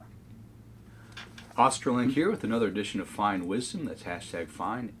Australink here with another edition of Fine Wisdom. That's hashtag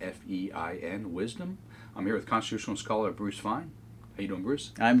Fine, F-E-I-N, Wisdom. I'm here with constitutional scholar Bruce Fine. How you doing,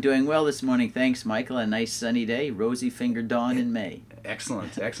 Bruce? I'm doing well this morning. Thanks, Michael. A nice sunny day, rosy-fingered dawn in May.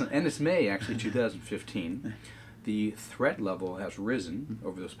 Excellent, excellent. And it's May, actually, 2015. The threat level has risen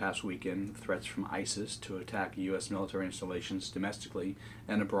over this past weekend. Threats from ISIS to attack U.S. military installations domestically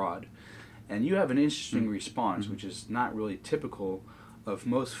and abroad. And you have an interesting response, which is not really typical of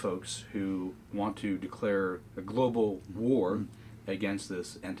most folks who want to declare a global war against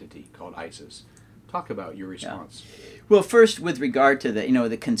this entity called ISIS. Talk about your response. Yeah. Well, first, with regard to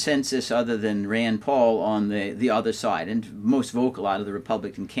the consensus other than Rand Paul on the other side, and most vocal out of the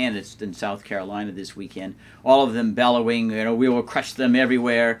Republican candidates in South Carolina this weekend, all of them bellowing, we will crush them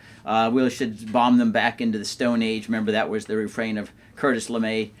everywhere, we should bomb them back into the Stone Age. Remember, that was the refrain of Curtis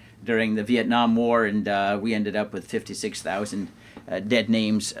LeMay during the Vietnam War, and we ended up with 56,000 dead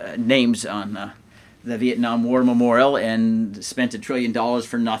names on the Vietnam War Memorial and spent $1 trillion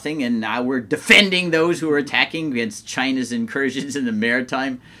for nothing, and now we're defending those who are attacking against China's incursions in the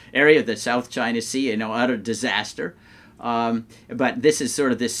maritime area of the South China Sea, utter disaster. But this is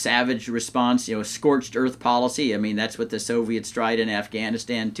sort of this savage response, scorched earth policy. I mean, that's what the Soviets tried in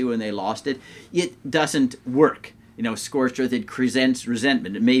Afghanistan too, and they lost it. It doesn't work. Scorched earth, it presents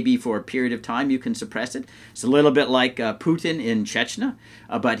resentment. It may be for a period of time you can suppress it. It's a little bit like Putin in Chechnya,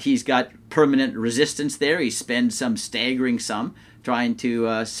 but he's got permanent resistance there. He spends some staggering sum trying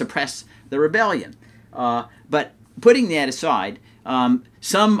to suppress the rebellion. But putting that aside,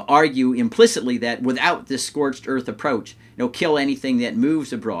 some argue implicitly that without this scorched earth approach, kill anything that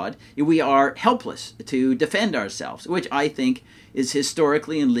moves abroad, we are helpless to defend ourselves, which I think is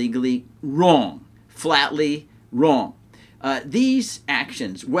historically and legally wrong, flatly wrong. These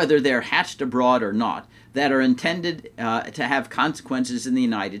actions, whether they're hatched abroad or not, that are intended to have consequences in the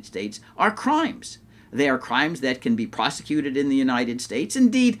United States, are crimes. They are crimes that can be prosecuted in the United States.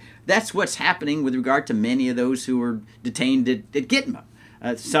 Indeed, that's what's happening with regard to many of those who were detained at Gitmo.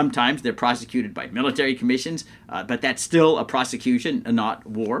 Sometimes they're prosecuted by military commissions, but that's still a prosecution, not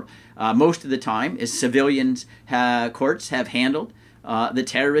war. Most of the time, as civilians courts have handled the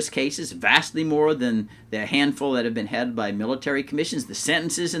terrorist cases, vastly more than the handful that have been had by military commissions. The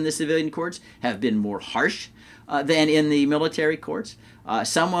sentences in the civilian courts have been more harsh than in the military courts.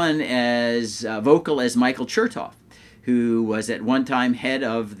 Someone as vocal as Michael Chertoff, who was at one time head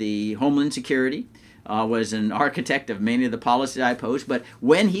of the Homeland Security, was an architect of many of the policies I opposed, but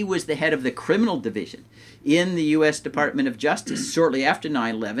when he was the head of the criminal division in the U.S. Department of Justice shortly after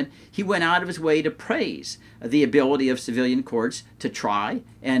 9/11, he went out of his way to praise the ability of civilian courts to try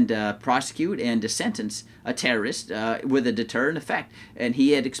and prosecute and to sentence a terrorist with a deterrent effect. And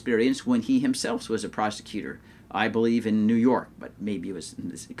he had experience when he himself was a prosecutor, I believe in New York, but maybe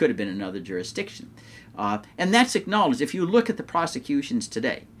it could have been another jurisdiction. And that's acknowledged. If you look at the prosecutions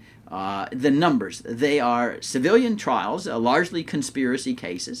today, the numbers, they are civilian trials, largely conspiracy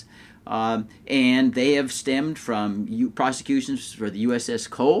cases, and they have stemmed from prosecutions for the USS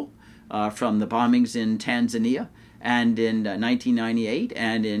Cole, from the bombings in Tanzania and in 1998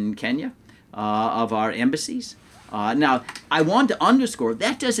 and in Kenya of our embassies. Now, I want to underscore,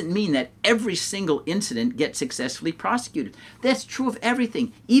 that doesn't mean that every single incident gets successfully prosecuted. That's true of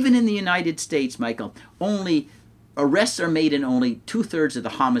everything. Even in the United States, Michael, arrests are made in only 2/3 of the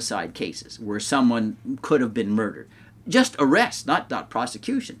homicide cases where someone could have been murdered. Just arrests, not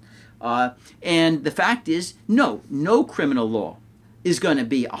prosecution. And the fact is, no criminal law is going to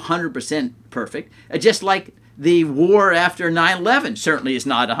be 100% perfect, just like the war after 9/11 certainly is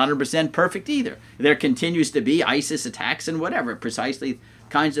not 100% perfect either. There continues to be ISIS attacks and whatever, precisely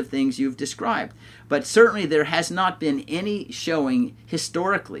kinds of things you've described. But certainly there has not been any showing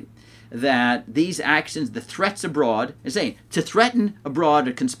historically that these actions, the threats abroad, to threaten abroad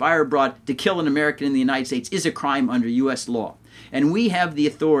or conspire abroad to kill an American in the United States is a crime under U.S. law. And we have the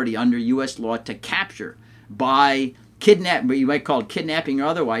authority under U.S. law to capture by what you might call kidnapping or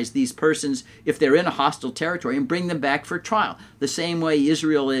otherwise, these persons if they're in a hostile territory and bring them back for trial. The same way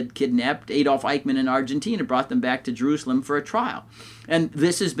Israel had kidnapped Adolf Eichmann in Argentina, brought them back to Jerusalem for a trial. And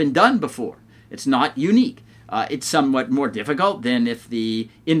this has been done before. It's not unique. It's somewhat more difficult than if the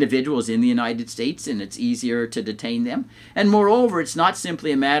individual is in the United States and it's easier to detain them. And moreover, it's not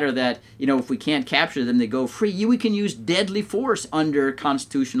simply a matter that, if we can't capture them, they go free. We can use deadly force under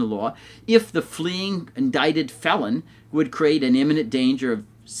constitutional law if the fleeing indicted felon would create an imminent danger of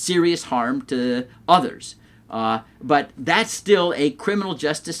serious harm to others. But that's still a criminal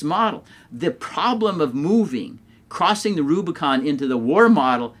justice model. The problem of crossing the Rubicon into the war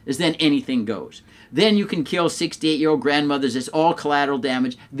model is then anything goes. Then you can kill 68-year-old grandmothers. It's all collateral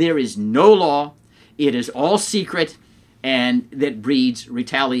damage. There is no law. it is all secret, and that breeds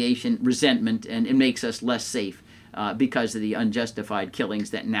retaliation, resentment, and it makes us less safe because of the unjustified killings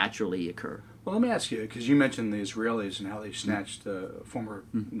that naturally occur. Well, let me ask you, because you mentioned the Israelis and how they snatched a former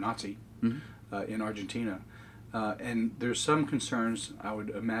Nazi in Argentina. And there's some concerns, I would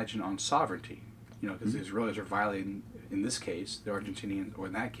imagine, on sovereignty, because the Israelis are violating, in this case, the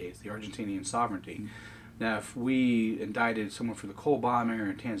Argentinian sovereignty. Now, if we indicted someone for the Cole bombing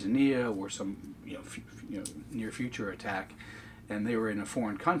in Tanzania or some near future attack, and they were in a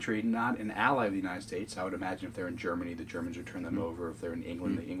foreign country, not an ally of the United States, I would imagine if they're in Germany, the Germans would turn them over. If they're in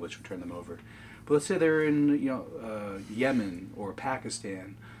England, the English would turn them over. But let's say they're in Yemen or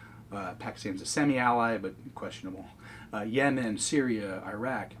Pakistan. Pakistan's a semi-ally, but questionable. Yemen, Syria,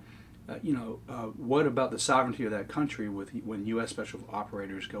 Iraq. What about the sovereignty of that country when U.S. special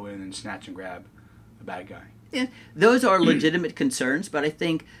operators go in and snatch and grab a bad guy? Yeah, those are legitimate concerns, but I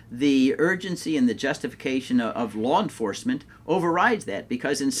think the urgency and the justification of law enforcement overrides that,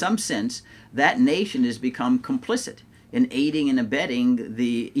 because in some sense that nation has become complicit in aiding and abetting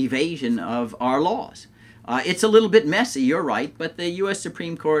the evasion of our laws. It's a little bit messy, you're right, but the U.S.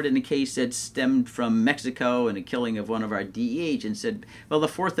 Supreme Court, in a case that stemmed from Mexico and a killing of one of our DEA agents, said, well, the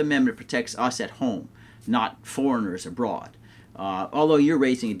Fourth Amendment protects us at home, not foreigners abroad. Although you're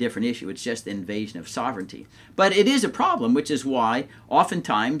raising a different issue, it's just the invasion of sovereignty. But it is a problem, which is why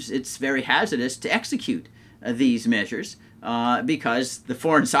oftentimes it's very hazardous to execute these measures because the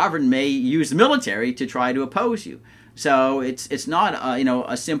foreign sovereign may use the military to try to oppose you. So it's not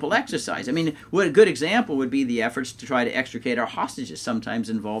a simple exercise. I mean, what a good example would be the efforts to try to extricate our hostages, sometimes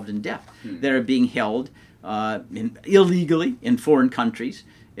involved in death, that are being held illegally in foreign countries.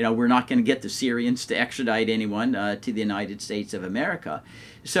 We're not going to get the Syrians to extradite anyone to the United States of America.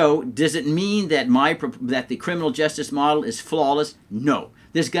 So does it mean that that the criminal justice model is flawless? No.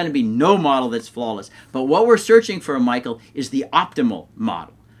 There's going to be no model that's flawless. But what we're searching for, Michael, is the optimal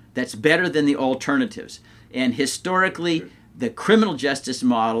model that's better than the alternatives. And historically, the criminal justice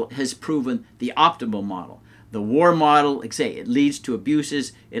model has proven the optimal model. The war model, like I say, it leads to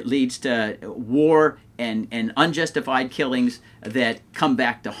abuses, it leads to war and unjustified killings that come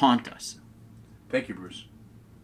back to haunt us. Thank you, Bruce.